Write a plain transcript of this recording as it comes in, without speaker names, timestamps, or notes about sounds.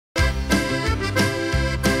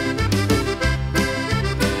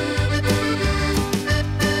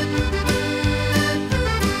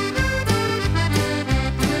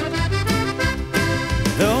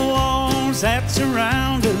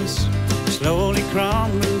around us slowly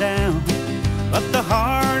crumbling down, but the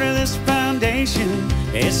heart of this foundation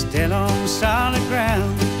is still on solid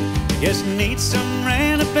ground. It just needs some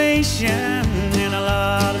renovation and a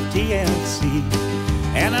lot of TLC,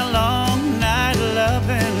 and a long night of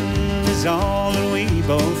loving is all that we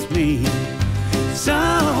both need. So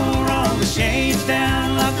roll the shades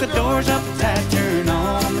down, lock the doors up tight, turn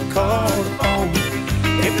on the cordophone.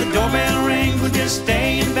 If the doorbell rings, we'll just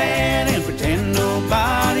stay in bed and pretend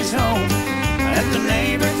nobody's home. Let the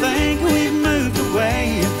neighbor think we've moved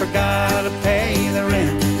away and forgot to pay the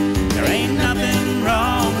rent. There ain't nothing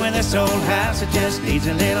wrong with this old house, it just needs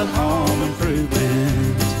a little home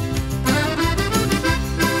improvement.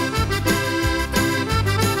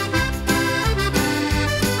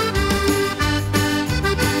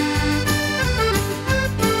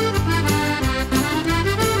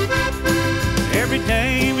 Every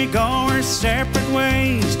day we go our separate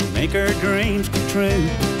ways to make our dreams come true,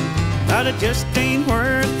 but it just ain't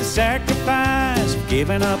worth the sacrifice of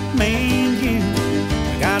giving up me and you.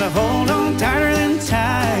 We gotta hold on tighter than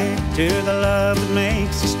tight to the love that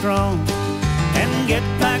makes us strong, and get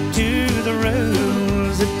back to the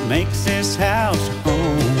rules that makes this house a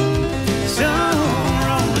home. So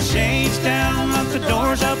roll the shades down, lock the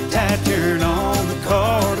doors up tight, turn on the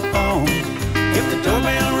cordophone. If the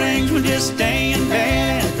doorbell rings, we'll just stay in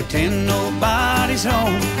bed and pretend nobody's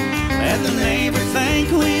home. Let the neighbor think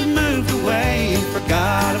we've moved away and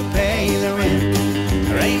forgot to pay the rent.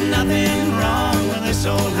 There ain't nothing wrong with this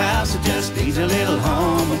old house, it just needs a little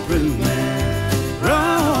home improvement.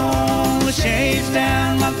 Roll the shades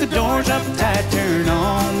down, lock the doors up tight, turn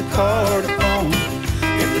on the cordophone.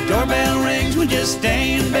 If the doorbell rings, we'll just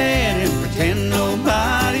stay in bed and pretend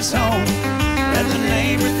nobody's home. Let the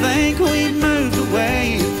neighbor think we've moved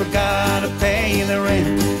away and forgot to pay the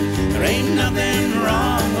rent. There ain't nothing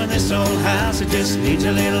wrong with this old house, it just needs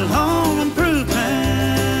a little home